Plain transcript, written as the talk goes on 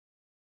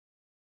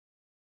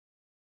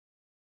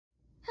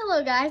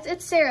Hello guys,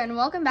 it's Sarah and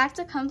welcome back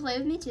to Come Play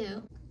With Me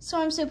Too. So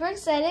I'm super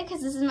excited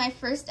because this is my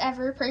first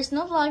ever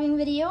personal vlogging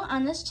video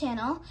on this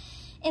channel.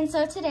 And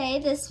so today,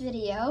 this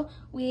video,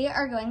 we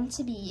are going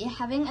to be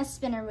having a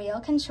spinner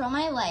wheel control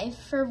my life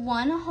for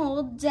one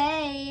whole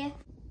day.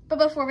 But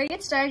before we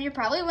get started, you're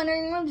probably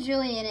wondering where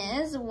Julian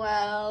is.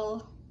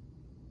 Well,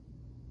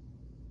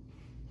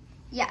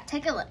 yeah,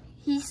 take a look.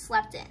 He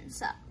slept in,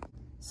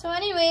 So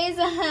anyways,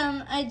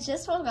 I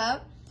just woke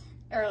up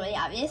early,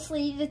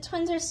 obviously. The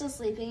twins are still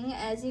sleeping,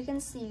 as you can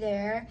see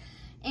there.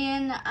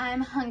 And I'm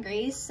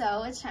hungry,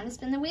 so it's time to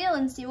spin the wheel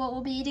and see what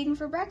we'll be eating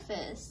for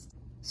breakfast.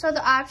 So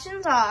the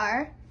options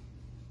are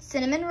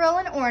cinnamon roll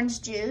and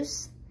orange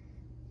juice,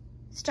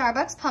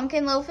 Starbucks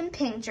pumpkin loaf and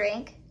pink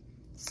drink,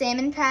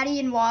 salmon patty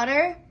and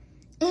water,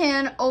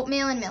 and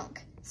oatmeal and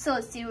milk. So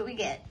let's see what we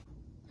get.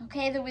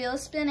 Okay, the wheel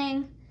is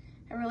spinning.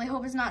 I really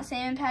hope it's not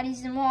salmon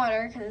patties and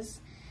water,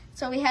 because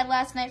that's what we had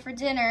last night for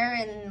dinner,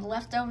 and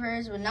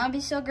leftovers would not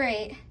be so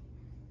great.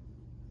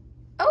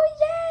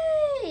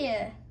 Oh,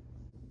 yay!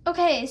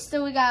 Okay,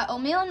 so we got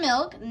oatmeal and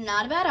milk,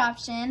 not a bad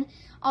option,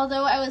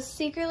 although I was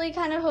secretly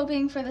kind of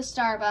hoping for the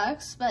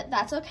Starbucks, but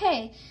that's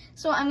okay.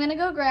 So I'm gonna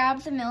go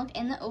grab the milk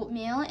and the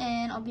oatmeal,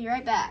 and I'll be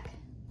right back.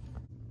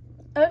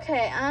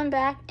 Okay, I'm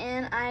back,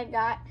 and I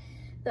got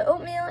the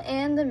oatmeal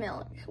and the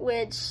milk,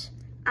 which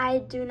I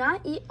do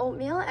not eat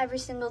oatmeal every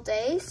single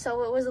day,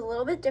 so it was a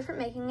little bit different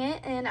making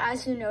it. And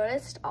as you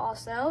noticed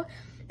also,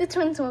 the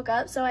twins woke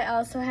up, so I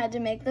also had to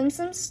make them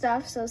some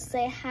stuff, so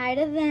say hi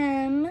to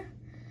them.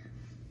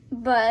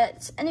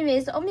 But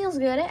anyways, the oatmeal's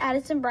good. I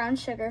added some brown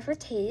sugar for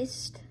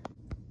taste.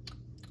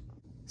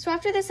 So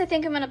after this, I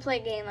think I'm gonna play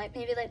a game, like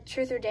maybe like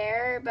truth or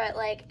dare, but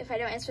like if I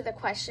don't answer the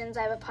questions,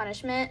 I have a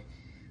punishment.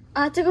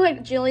 I'll have to go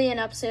wake Julian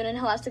up soon, and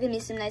he'll have to give me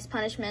some nice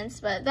punishments,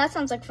 but that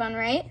sounds like fun,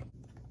 right?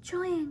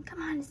 Julian,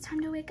 come on, it's time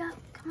to wake up.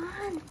 Come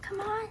on,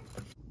 come on.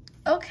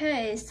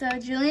 Okay, so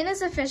Julian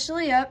is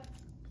officially up.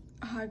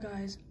 Hi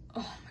guys. Oh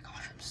my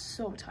gosh, I'm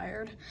so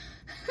tired.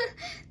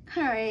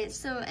 All right,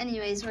 so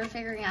anyways, we're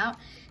figuring out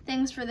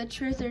things for the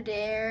truth or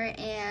dare,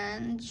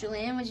 and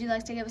Julian, would you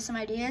like to give us some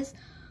ideas?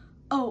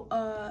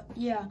 Oh,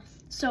 yeah.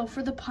 So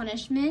for the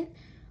punishment,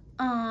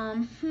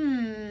 do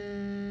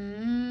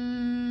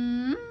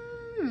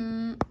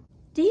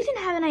you even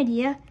have an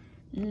idea?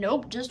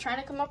 Nope, just trying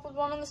to come up with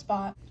one on the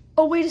spot.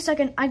 Oh, wait a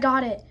second, I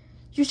got it.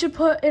 You should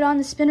put it on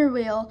the spinner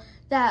wheel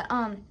that,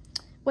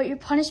 what your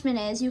punishment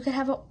is. You could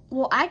have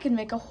I could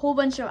make a whole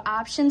bunch of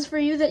options for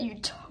you that you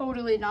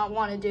totally not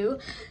want to do,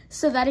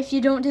 so that if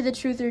you don't do the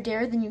truth or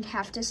dare, then you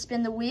have to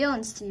spin the wheel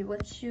and see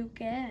what you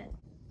get.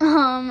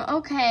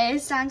 Okay,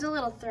 sounds a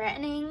little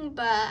threatening,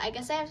 but I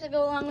guess I have to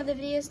go along with the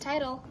video's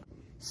title.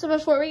 So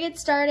before we get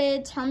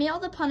started, tell me all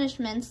the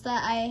punishments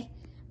that I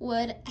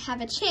would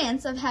have a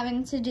chance of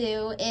having to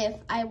do if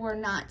I were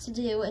not to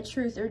do a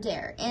truth or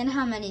dare, and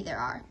how many there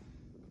are.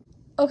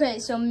 Okay,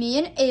 so me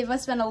and Ava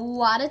spend a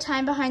lot of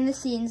time behind the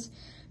scenes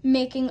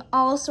making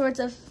all sorts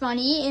of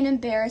funny and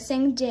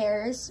embarrassing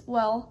dares,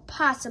 well,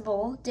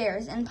 possible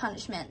dares and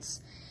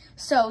punishments.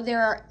 So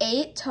there are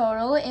 8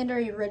 total, and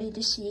are you ready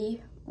to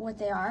see what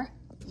they are?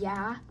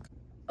 Yeah.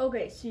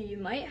 Okay, so you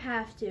might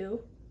have to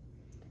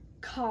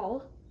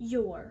call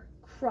your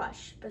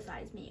crush,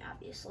 besides me,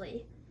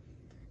 obviously,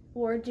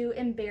 or do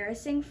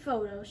embarrassing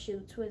photo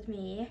shoots with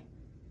me,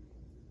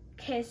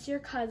 kiss your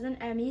cousin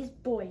Emmy's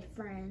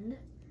boyfriend,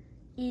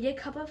 eat a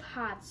cup of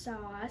hot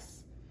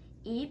sauce,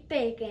 eat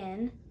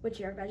bacon, which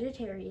you're a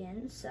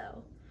vegetarian,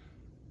 so,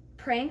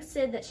 prank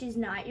Sid that she's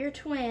not your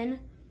twin,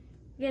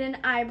 get an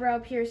eyebrow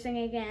piercing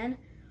again,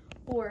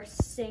 or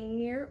sing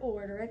your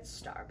order at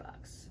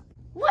Starbucks.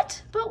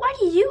 What? But why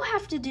do you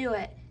have to do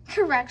it?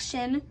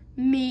 Correction,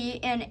 me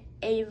and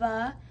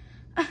Ava.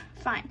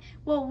 Fine.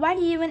 Well, why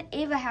do you and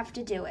Ava have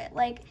to do it?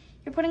 Like,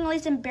 you're putting all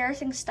these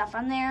embarrassing stuff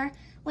on there.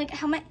 Like,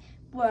 how much?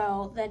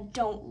 Well, then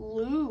don't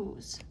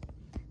lose.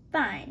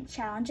 Fine.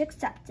 Challenge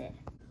accepted.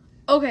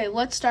 Okay,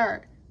 let's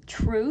start.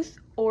 Truth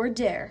or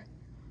dare?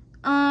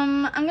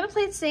 I'm gonna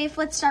play it safe.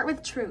 Let's start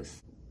with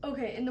truth.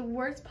 Okay, in the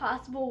worst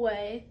possible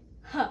way,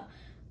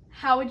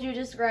 how would you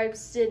describe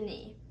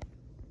Sydney?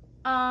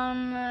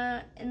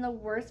 In the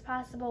worst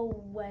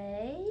possible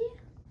way?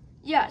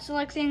 Yeah, so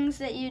like things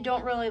that you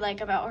don't really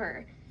like about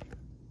her.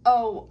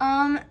 Oh,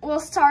 well,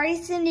 sorry,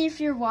 Cindy, if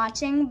you're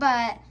watching,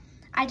 but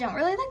I don't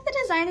really like the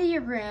design of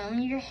your room.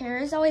 Your hair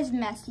is always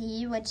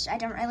messy, which I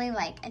don't really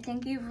like. I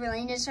think you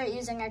really need to start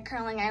using a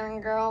curling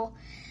iron, girl.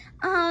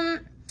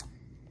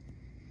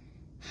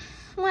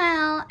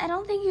 Well, I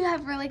don't think you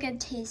have really good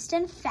taste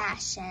in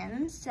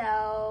fashion,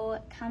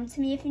 so come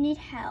to me if you need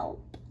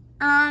help.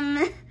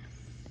 And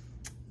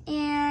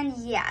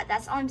yeah,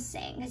 that's all I'm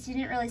saying, because you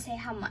didn't really say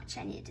how much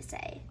I need to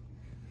say.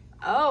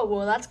 Oh,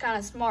 well, that's kind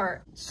of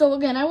smart. So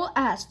again, I will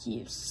ask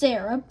you,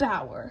 Sarah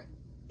Bauer,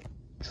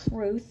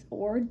 truth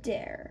or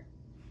dare?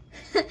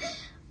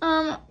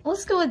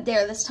 Let's go with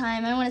dare this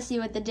time. I want to see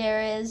what the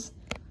dare is.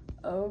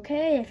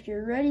 Okay, if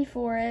you're ready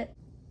for it.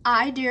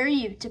 I dare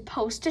you to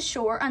post a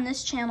short on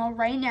this channel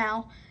right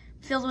now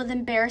filled with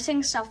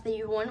embarrassing stuff that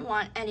you wouldn't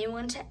want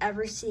anyone to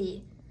ever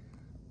see.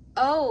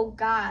 Oh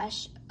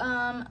gosh.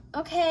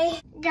 Okay.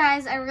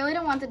 Guys, I really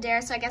don't want the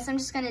dare, so I guess I'm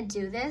just gonna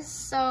do this.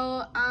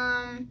 So,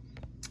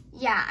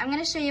 yeah, I'm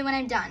gonna show you when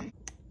I'm done.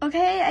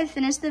 Okay, I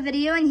finished the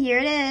video and here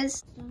it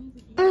is.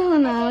 Oh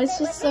no, it's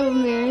just so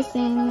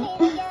embarrassing.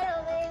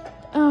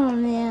 Oh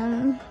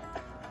man.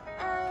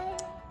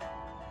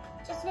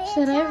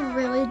 Should I have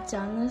really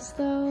done this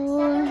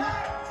though?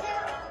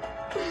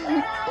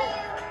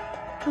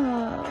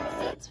 Oh,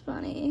 that's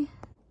funny.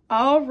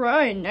 All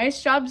right,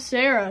 nice job,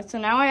 Sarah. So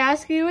now I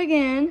ask you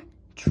again,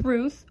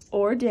 truth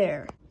or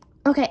dare?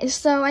 Okay,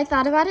 so I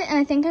thought about it and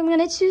I think I'm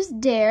gonna choose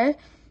dare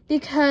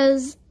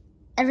because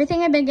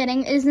everything I've been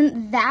getting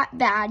isn't that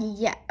bad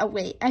yet. Oh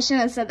wait, I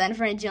shouldn't have said that in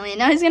front of Julian.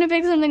 Now he's gonna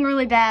pick something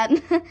really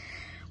bad.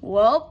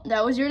 Well,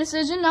 that was your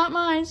decision, not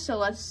mine, so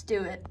let's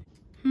do it.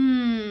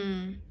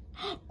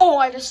 Oh,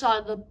 I just saw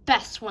the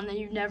best one that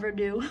you never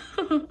do.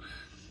 Oh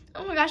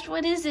my gosh,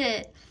 what is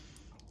it?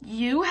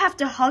 You have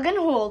to hug and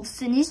hold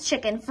Sydney's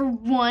chicken for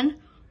 1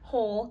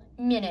 whole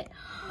minute.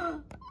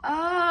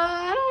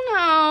 I don't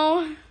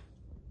know.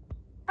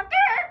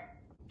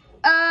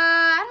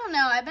 I don't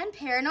know. I've been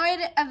paranoid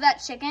of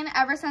that chicken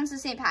ever since the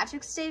St.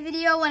 Patrick's Day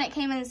video when it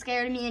came and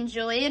scared me and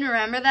Julian.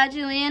 Remember that,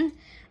 Julian?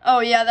 Oh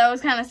yeah, that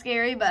was kind of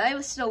scary, but I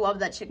still love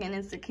that chicken.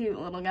 It's a cute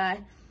little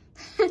guy.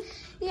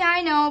 Yeah,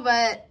 I know,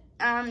 but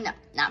no,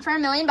 not for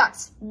 $1 million.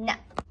 No.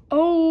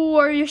 Oh,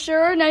 are you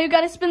sure? Now you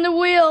gotta spin the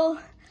wheel.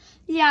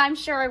 Yeah, I'm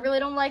sure. I really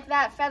don't like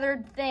that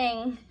feathered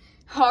thing.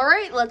 All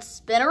right, let's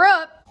spin her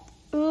up.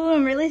 Ooh,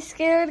 I'm really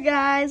scared,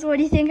 guys. What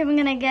do you think I'm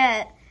gonna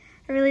get?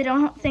 I really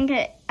don't think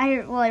I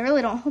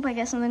really don't hope I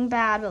get something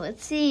bad, but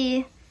let's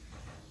see.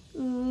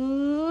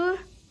 Ooh.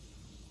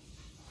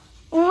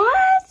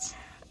 What?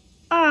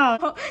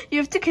 Oh, you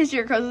have to kiss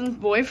your cousin's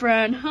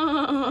boyfriend.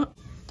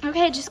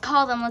 Okay, just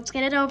call them. Let's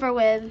get it over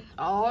with.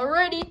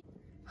 Alrighty.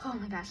 Oh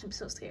my gosh, I'm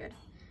so scared.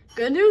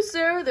 Good news,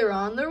 Sarah. They're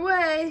on their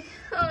way.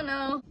 Oh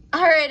no.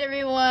 All right,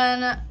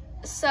 everyone.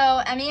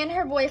 So Emmy and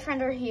her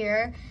boyfriend are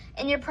here,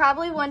 and you're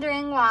probably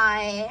wondering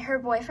why her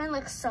boyfriend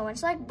looks so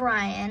much like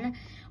Brian.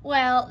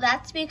 Well,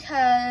 that's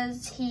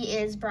because he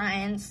is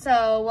Brian.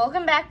 So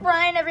welcome back,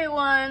 Brian,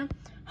 everyone.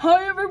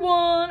 Hi,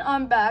 everyone.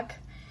 I'm back.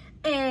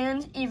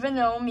 And even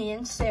though me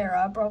and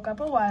Sarah broke up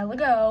a while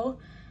ago,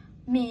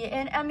 me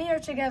and Emmy are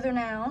together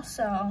now.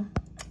 So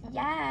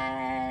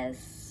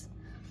yes.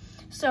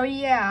 So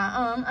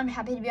yeah, I'm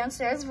happy to be on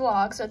Sarah's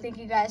vlog. So thank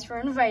you guys for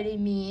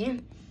inviting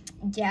me.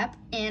 Yep.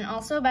 And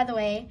also, by the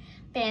way,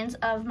 fans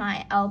of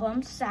my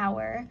album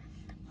Sour,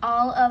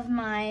 all of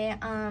my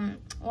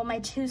well, my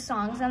 2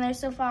 songs on there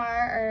so far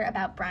are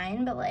about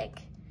Brian, but like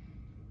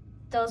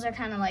those are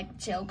kind of like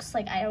jokes.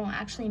 Like I don't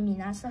actually mean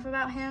that stuff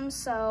about him.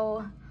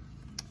 So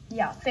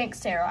yeah, thanks,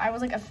 Sarah. I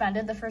was like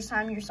offended the first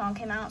time your song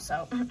came out,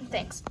 so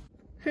thanks.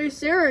 Hey,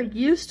 Sarah,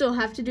 you still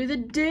have to do the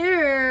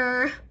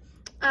dare.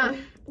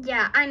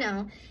 Yeah, I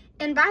know.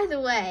 And by the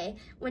way,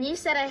 when you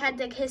said I had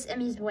to kiss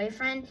Emmy's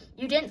boyfriend,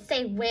 you didn't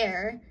say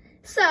where.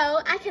 So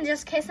I can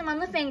just kiss him on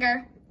the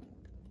finger.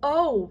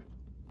 Oh,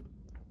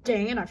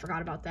 dang it, I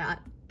forgot about that.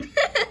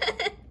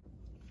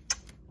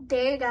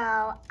 There you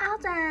go. All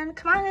done.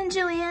 Come on in,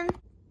 Julian.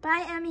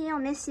 Bye, Emmy. I'll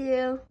miss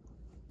you.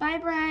 Bye,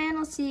 Brian.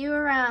 I'll see you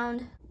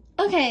around.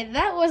 Okay,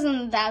 that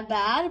wasn't that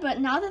bad, but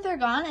now that they're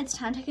gone, it's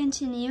time to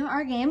continue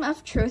our game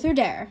of Truth or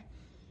Dare.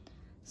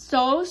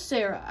 So,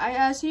 Sarah, I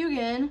ask you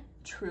again,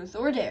 Truth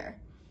or Dare?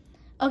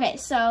 Okay,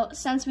 so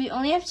since we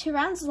only have 2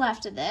 rounds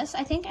left of this,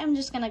 I think I'm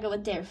just gonna go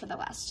with Dare for the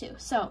last 2.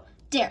 So,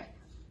 Dare.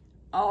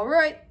 All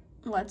right,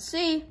 let's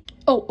see.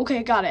 Oh,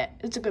 okay, got it.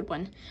 It's a good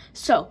one.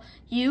 So,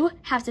 you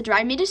have to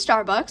drive me to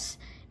Starbucks,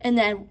 and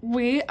then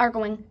we are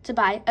going to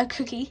buy a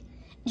cookie.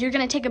 You're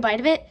gonna take a bite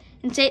of it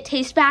and say it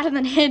tastes bad and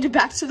then hand it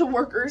back to the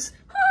workers.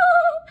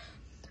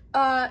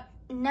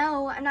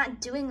 No, I'm not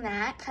doing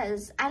that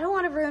because I don't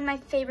want to ruin my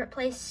favorite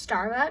place,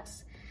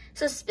 Starbucks.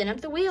 So spin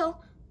up the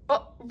wheel.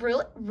 Oh,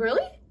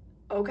 really?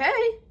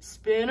 Okay,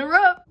 spin her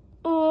up.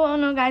 Oh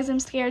no, guys, I'm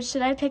scared.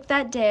 Should I pick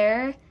that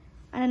dare?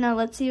 I don't know.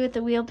 Let's see what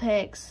the wheel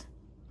picks.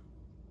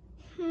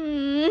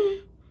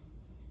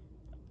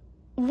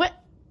 What?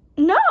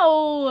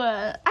 No,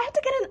 I have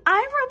to get an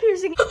eyebrow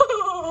piercing.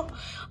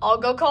 I'll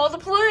go call the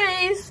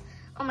police.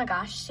 Oh my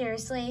gosh,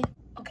 seriously?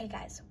 Okay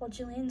guys, while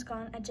Julian's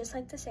gone, I'd just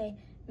like to say,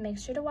 make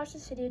sure to watch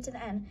this video to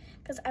the end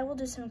because I will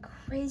do some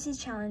crazy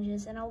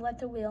challenges and I'll let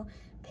the wheel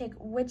pick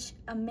which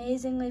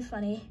amazingly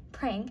funny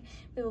prank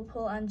we will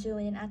pull on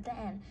Julian at the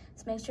end.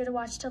 So make sure to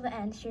watch till the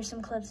end. Here's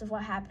some clips of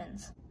what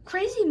happens.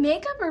 Crazy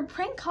makeup or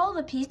prank call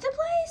the pizza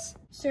place?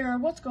 Sarah,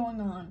 what's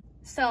going on?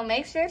 So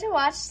make sure to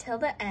watch till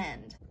the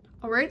end.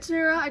 All right,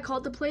 Sarah, I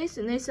called the place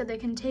and they said they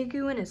can take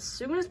you in as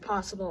soon as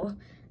possible.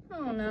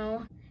 Oh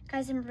no.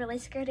 Guys, I'm really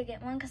scared to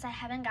get one because I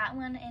haven't got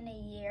one in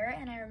a year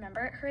and I remember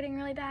it hurting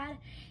really bad.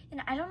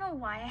 And I don't know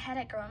why I had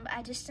it grown, but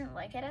I just didn't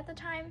like it at the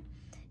time.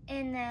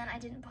 And then I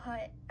didn't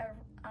put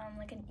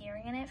like an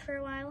earring in it for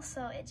a while,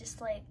 so it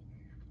just like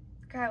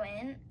grew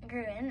in,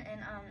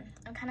 and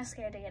I'm kind of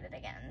scared to get it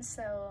again.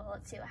 So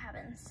let's see what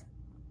happens.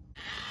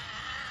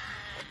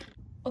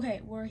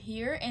 Okay, we're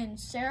here and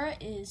Sarah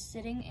is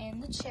sitting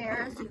in the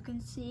chair, as you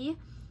can see.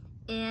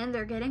 And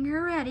they're getting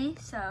her ready,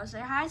 so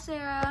say hi,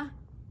 Sarah.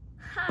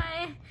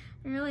 Hi,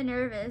 I'm really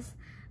nervous.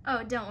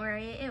 Oh, don't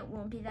worry, it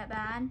won't be that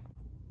bad.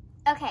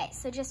 Okay,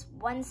 so just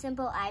one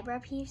simple eyebrow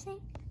piercing?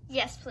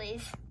 Yes,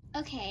 please.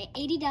 Okay,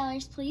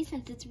 $80 please,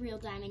 since it's real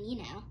diamond, you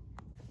know.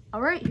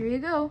 All right, here you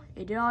go,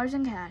 $80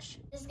 in cash.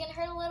 This is gonna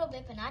hurt a little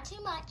bit, but not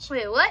too much.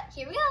 Wait, what?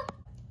 Here we go.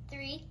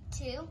 3,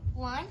 2,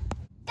 1,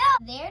 go!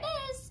 There it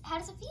is. How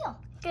does it feel?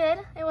 Good,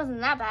 it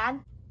wasn't that bad.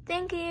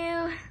 Thank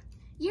you.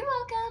 You're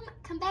welcome.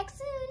 Come back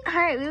soon. All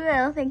right, we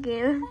will, thank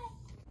you.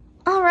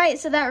 All right,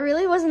 so that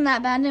really wasn't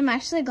that bad. I'm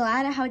actually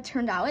glad at how it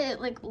turned out.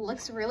 It like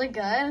looks really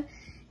good.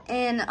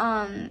 And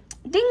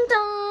ding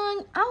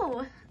dong.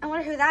 Oh, I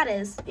wonder who that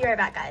is. Be right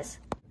back, guys.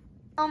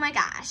 Oh my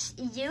gosh,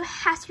 you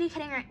have to be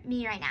kidding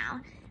me right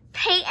now.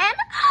 Peyton?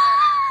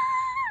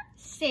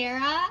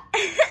 Sarah?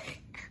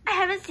 I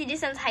haven't seen you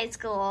since high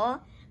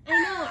school.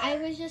 I know, I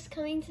was just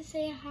coming to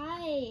say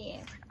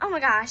hi. Oh my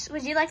gosh,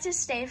 would you like to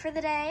stay for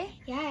the day?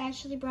 Yeah, I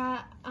actually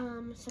brought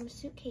some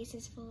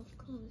suitcases full of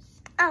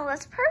clothes. Oh,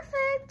 that's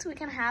perfect. We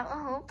can have a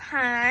whole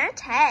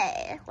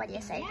party. What do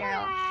you say,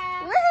 girl?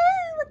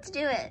 Woohoo, let's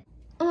do it.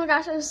 Oh my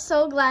gosh, I'm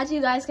so glad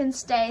you guys can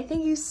stay.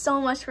 Thank you so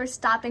much for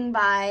stopping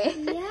by.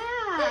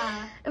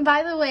 Yeah. And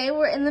by the way,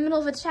 we're in the middle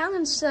of a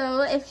challenge,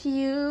 so if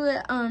you,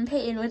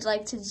 Peyton, would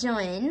like to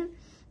join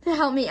to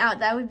help me out,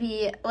 that would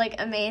be, like,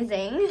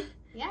 amazing.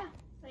 Yeah,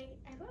 I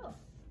will.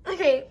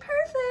 Okay,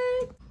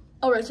 perfect.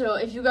 All right, so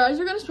if you guys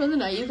are gonna spend the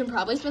night, you can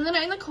probably spend the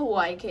night in the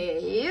Kawaii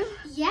Cave.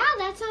 Yeah,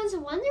 that sounds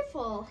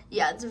wonderful.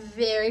 Yeah, it's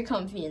very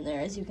comfy in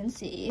there, as you can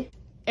see.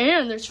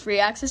 And there's free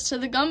access to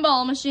the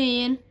gumball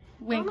machine.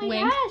 Wink, oh my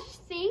wink. gosh,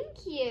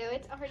 thank you.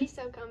 It's already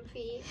so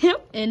comfy.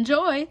 Yep,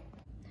 enjoy.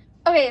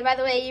 Okay, by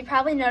the way, you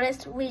probably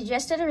noticed we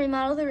just did a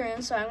remodel of the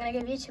room, so I'm gonna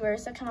give you a tour,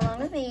 so come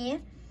along with me.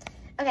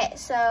 Okay,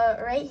 so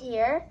right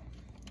here,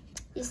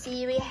 you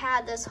see we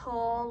had this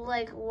whole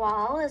like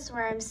wall is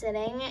where I'm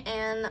sitting,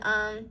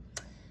 and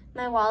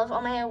my wall of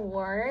all my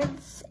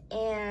awards,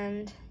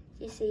 and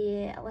you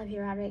see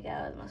Olivia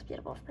Rodrigo, the most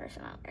beautiful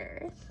person on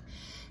earth.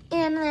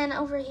 And then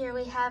over here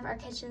we have our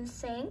kitchen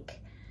sink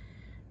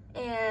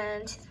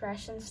and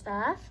toothbrush and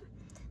stuff.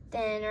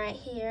 Then right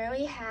here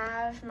we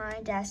have my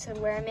desk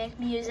where I make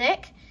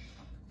music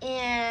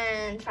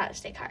and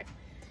Father's Day card.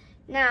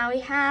 Now we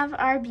have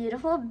our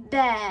beautiful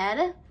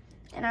bed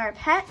and our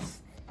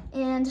pets,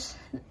 and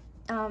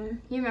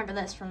you remember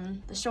this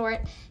from the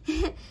short.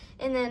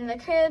 And then the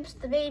cribs,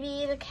 the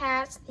baby, the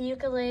cats, the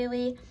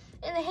ukulele,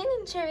 and the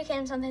hanging chair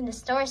became something to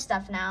store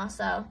stuff now,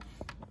 so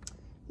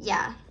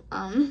yeah.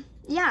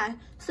 Yeah,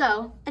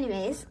 so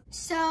anyways.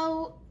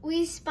 So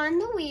we spun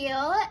the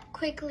wheel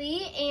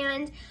quickly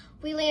and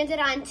we landed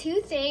on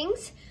two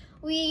things.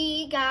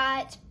 We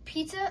got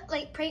pizza,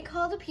 like prank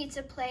call the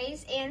pizza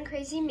place and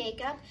crazy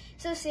makeup.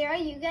 So Sarah,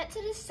 you get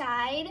to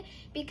decide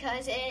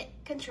because it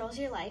controls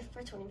your life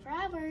for 24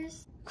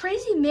 hours.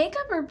 Crazy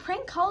makeup or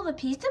prank call the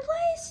pizza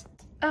place?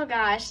 Oh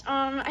gosh,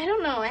 I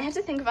don't know. I have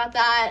to think about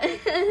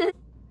that.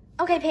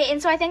 Okay, Peyton,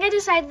 so I think I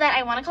decided that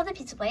I want to call the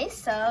pizza place,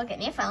 so get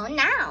me a phone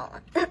now.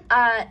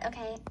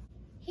 Okay.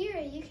 Here,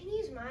 you can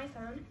use my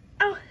phone.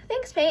 Oh,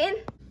 thanks, Peyton.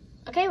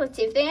 Okay, let's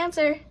see if they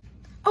answer.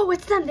 Oh,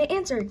 it's them. They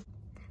answered.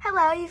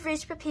 Hello, you've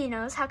reached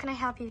Pepinos. How can I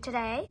help you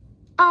today?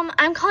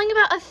 I'm calling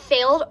about a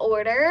failed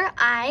order.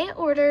 I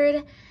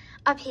ordered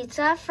a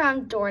pizza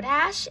from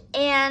DoorDash,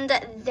 and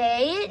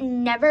they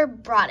never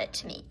brought it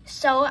to me.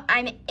 So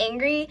I'm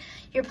angry.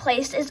 Your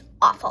place is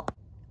awful.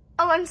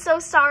 Oh, I'm so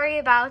sorry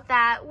about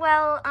that.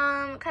 Well,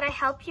 could I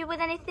help you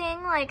with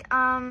anything? Like,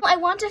 I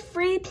want a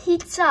free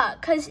pizza,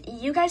 because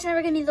you guys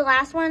never gave me the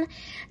last one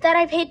that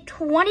I paid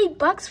 20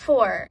 bucks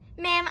for.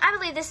 Ma'am, I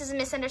believe this is a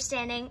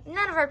misunderstanding.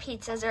 None of our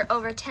pizzas are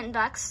over 10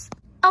 bucks.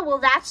 Oh, well,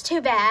 that's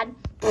too bad.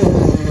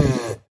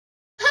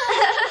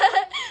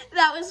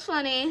 That was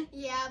funny.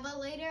 Yeah, but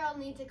later I'll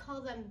need to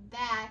call them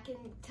back and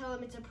tell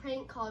them it's a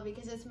prank call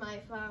because it's my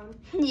phone.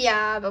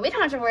 Yeah, but we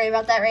don't have to worry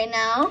about that right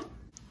now.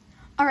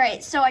 All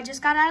right, so I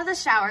just got out of the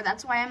shower.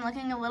 That's why I'm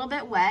looking a little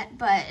bit wet,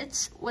 but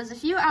it was a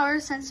few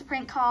hours since the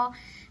prank call.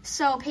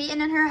 So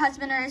Peyton and her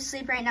husband are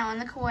asleep right now in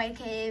the Kawaii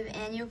Cave,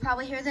 and you'll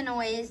probably hear the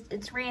noise.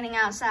 It's raining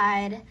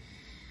outside,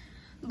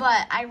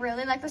 but I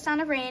really like the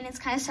sound of rain. It's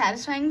kind of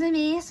satisfying to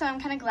me, so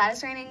I'm kind of glad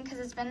it's raining because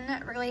it's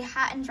been really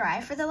hot and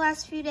dry for the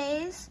last few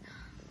days.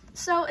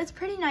 So it's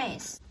pretty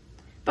nice.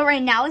 But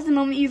right now is the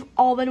moment you've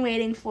all been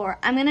waiting for.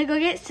 I'm gonna go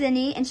get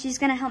Sydney, and she's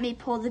gonna help me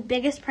pull the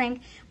biggest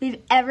prank we've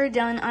ever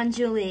done on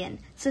Julian.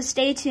 So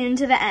stay tuned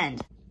to the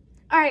end.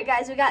 All right,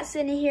 guys, we got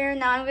Sydney here.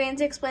 Now I'm going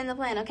to explain the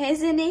plan, okay,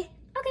 Sydney?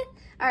 Okay.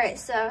 All right,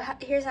 so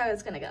here's how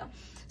it's gonna go.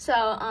 So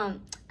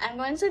I'm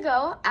going to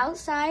go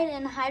outside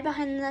and hide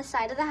behind the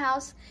side of the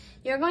house.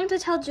 You're going to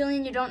tell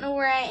Julian you don't know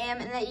where I am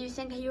and that you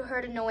think you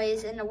heard a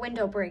noise and a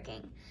window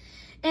breaking.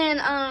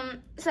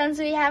 And since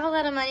we have a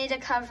lot of money to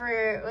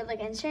cover with like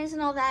insurance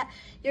and all that,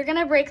 you're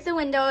gonna break the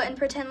window and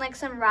pretend like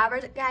some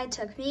robber guy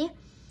took me.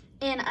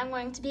 And I'm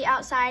going to be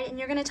outside, and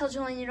you're gonna tell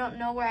Julian you don't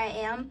know where I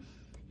am.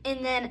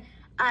 And then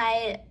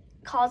I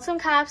called some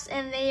cops,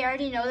 and they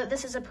already know that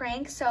this is a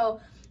prank, so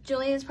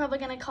Julian's probably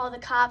gonna call the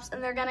cops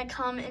and they're gonna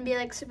come and be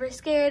like super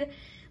scared,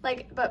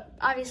 like, but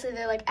obviously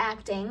they're like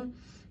acting.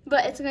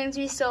 But it's going to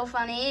be so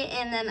funny,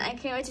 and then I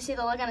can't wait to see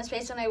the look on his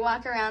face when I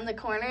walk around the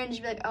corner and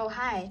just be like, oh,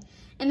 hi.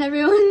 And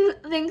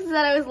everyone thinks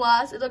that I was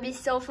lost. It'll be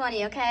so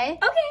funny, okay?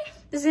 Okay.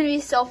 This is going to be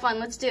so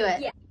fun. Let's do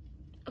it. Yeah.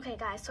 Okay,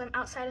 guys, so I'm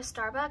outside of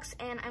Starbucks,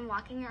 and I'm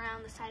walking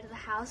around the side of the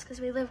house because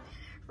we live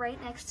right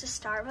next to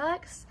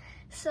Starbucks.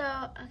 So,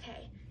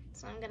 okay,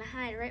 so I'm going to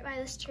hide right by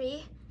this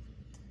tree.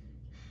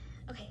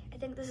 Okay, I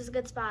think this is a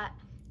good spot.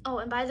 Oh,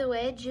 and by the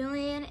way,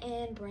 Julian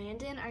and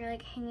Brandon are,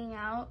 like, hanging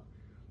out.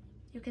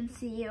 You can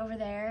see over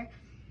there.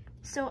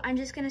 So I'm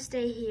just gonna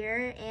stay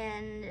here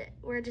and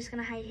we're just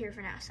gonna hide here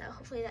for now. So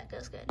hopefully that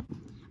goes good.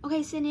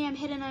 Okay, Sydney, I'm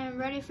hidden. I'm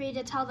ready for you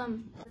to tell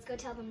them. Let's go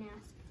tell them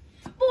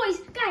now.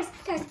 Boys, guys,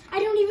 I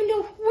don't even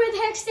know where the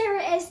heck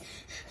Sarah is.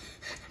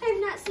 I have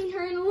not seen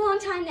her in a long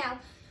time now.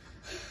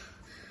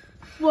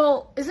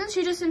 Well, isn't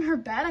she just in her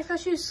bed? I thought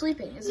she was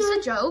sleeping. Is this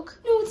a joke?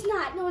 No, it's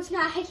not. No, it's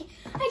not. I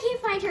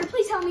can't find her.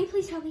 Please help me.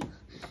 Please help me.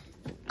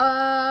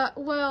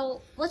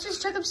 Well, let's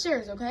just check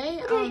upstairs,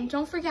 okay? Okay.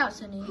 Don't freak out,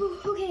 Sydney.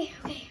 Okay.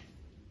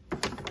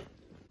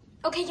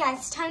 Okay, guys,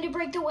 it's time to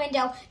break the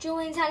window.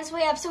 Julian's on his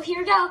way up, so here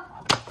we go.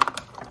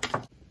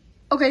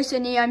 Okay,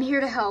 Sydney, I'm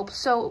here to help.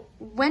 So,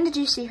 when did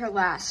you see her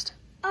last?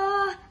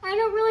 I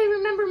don't really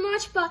remember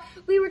much, but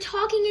we were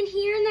talking in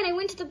here, and then I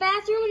went to the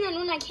bathroom, and then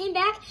when I came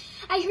back,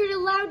 I heard a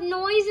loud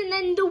noise, and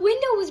then the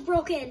window was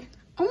broken.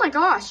 Oh my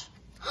gosh.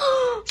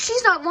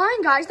 She's not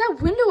lying, guys. That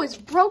window is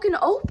broken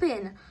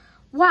open.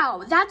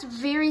 Wow, that's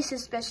very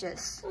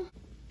suspicious.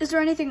 Is there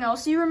anything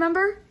else you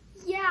remember?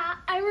 Yeah,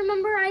 I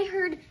remember I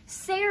heard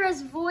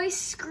Sarah's voice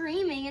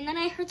screaming, and then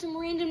I heard some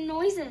random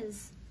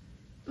noises.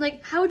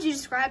 Like, how would you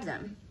describe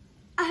them?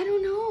 I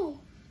don't know.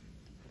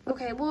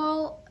 Okay,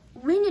 well,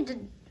 we need to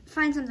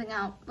find something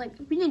out. Like,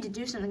 we need to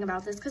do something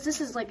about this, because this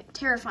is, like,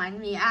 terrifying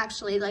me,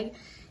 actually. Like,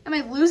 am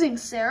I losing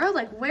Sarah?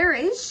 Like, where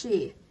is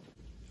she?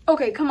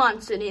 Okay, come on,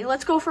 Sydney.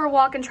 Let's go for a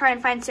walk and try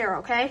and find Sarah,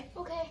 okay?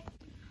 Okay.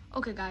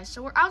 Okay, guys,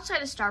 so we're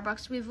outside of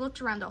Starbucks. We've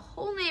looked around the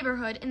whole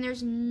neighborhood, and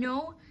there's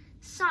no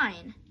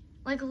sign,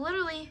 like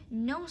literally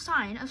no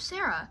sign of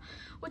Sarah,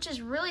 which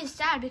is really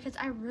sad because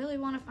I really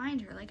want to find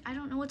her. Like, I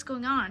don't know what's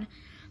going on,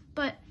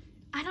 but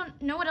I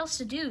don't know what else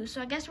to do, so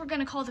I guess we're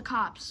going to call the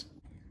cops.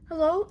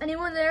 Hello?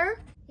 Anyone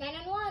there?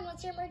 911,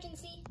 what's your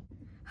emergency?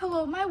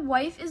 Hello, my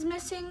wife is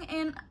missing,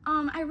 and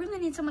I really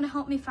need someone to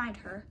help me find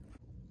her.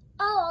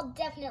 Oh, I'll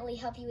definitely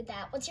help you with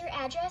that. What's your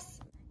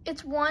address?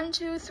 It's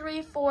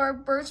 1234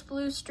 Birch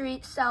Blue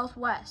Street,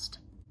 Southwest.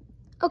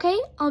 Okay,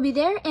 I'll be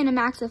there in a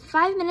max of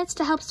 5 minutes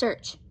to help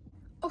search.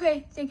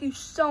 Okay, thank you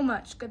so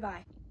much.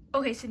 Goodbye.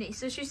 Okay, Sydney,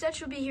 so she said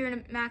she'll be here in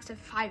a max of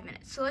 5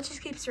 minutes, so let's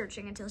just keep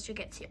searching until she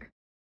gets here.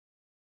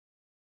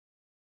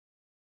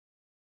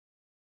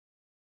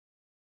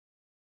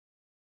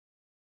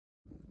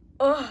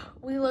 Ugh,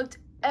 we looked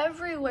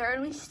everywhere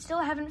and we still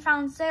haven't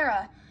found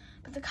Sarah,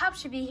 but the cops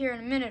should be here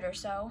in a minute or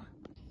so.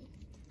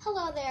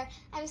 Hello there.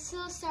 I'm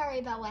so sorry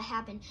about what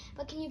happened,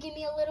 but can you give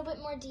me a little bit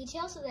more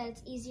detail so that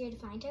it's easier to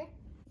find her?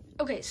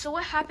 Okay, so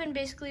what happened,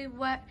 basically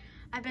what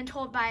I've been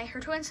told by her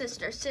twin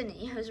sister,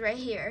 Sydney, who's right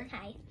here.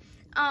 Hi.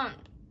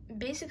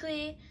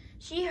 Basically,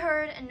 she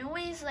heard a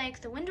noise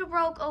like the window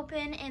broke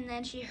open, and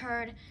then she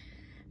heard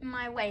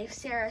my wife,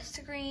 Sarah,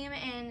 scream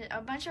and a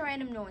bunch of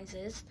random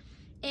noises.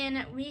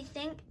 And we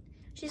think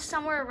she's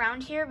somewhere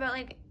around here, but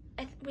like,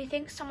 we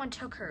think someone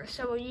took her,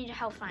 so we need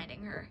help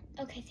finding her.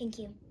 Okay, thank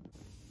you.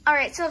 All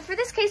right, so for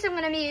this case, I'm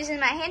gonna be using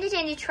my handy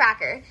dandy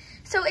tracker.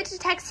 So it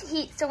detects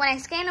heat, so when I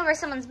scan over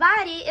someone's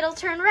body, it'll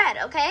turn red,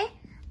 okay?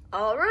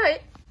 All right.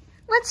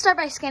 Let's start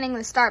by scanning the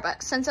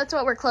Starbucks, since that's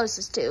what we're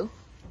closest to.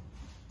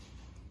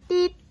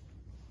 Beep,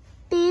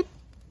 beep,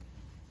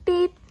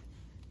 beep,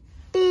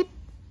 beep,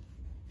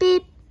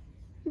 beep,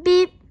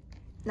 beep.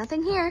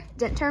 Nothing here,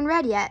 didn't turn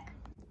red yet.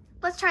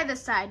 Let's try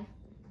this side.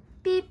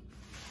 Beep,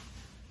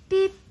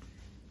 beep,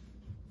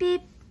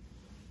 beep,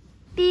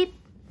 beep,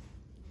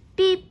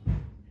 beep.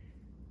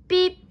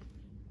 Beep,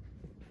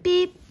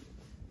 beep,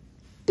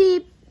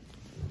 beep.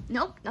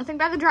 Nope, nothing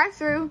by the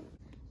drive-thru.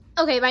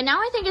 Okay, by now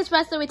I think it's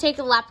best that we take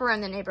a lap around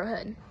the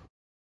neighborhood.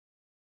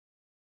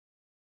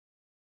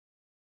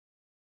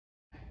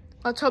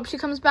 Let's hope she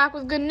comes back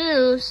with good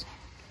news.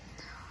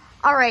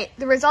 All right,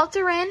 the results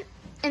are in,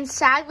 and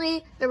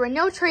sadly, there were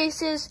no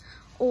traces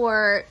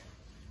or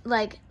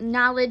like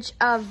knowledge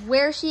of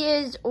where she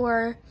is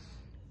or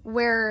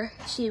where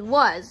she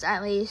was,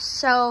 at least.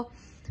 So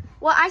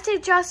what I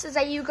suggest is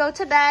that you go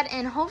to bed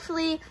and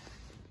hopefully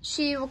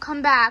she will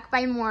come back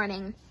by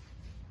morning.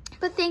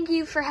 But thank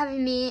you for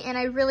having me, and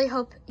I really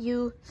hope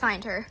you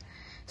find her.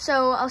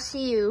 So I'll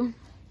see you.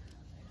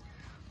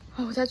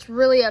 Oh, that's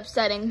really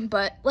upsetting,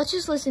 but let's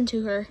just listen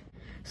to her.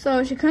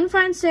 So she couldn't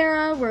find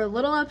Sarah. We're a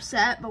little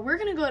upset, but we're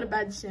gonna go to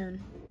bed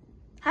soon.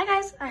 Hi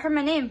guys, I heard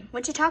my name.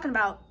 What you talking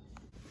about?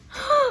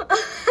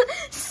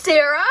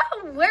 Sarah,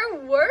 where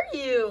were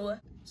you?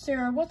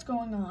 Sarah, what's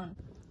going on?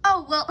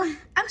 Oh, well,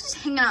 I was just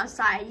hanging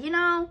outside, you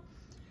know?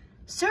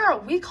 Sarah,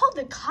 we called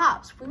the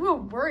cops. We were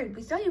worried.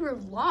 We thought you were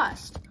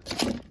lost.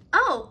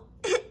 Oh,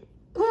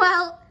 well,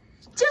 LOL.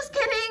 Just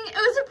kidding. It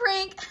was a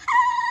prank.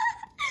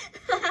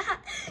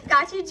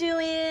 Got you,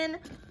 Julian.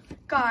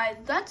 Guys,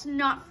 that's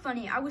not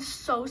funny. I was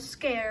so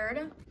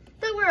scared.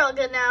 But we're all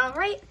good now,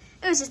 right?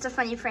 It was just a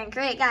funny prank,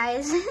 right,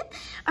 guys?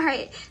 All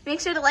right, make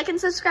sure to like and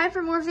subscribe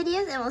for more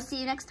videos, and we'll see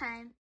you next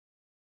time.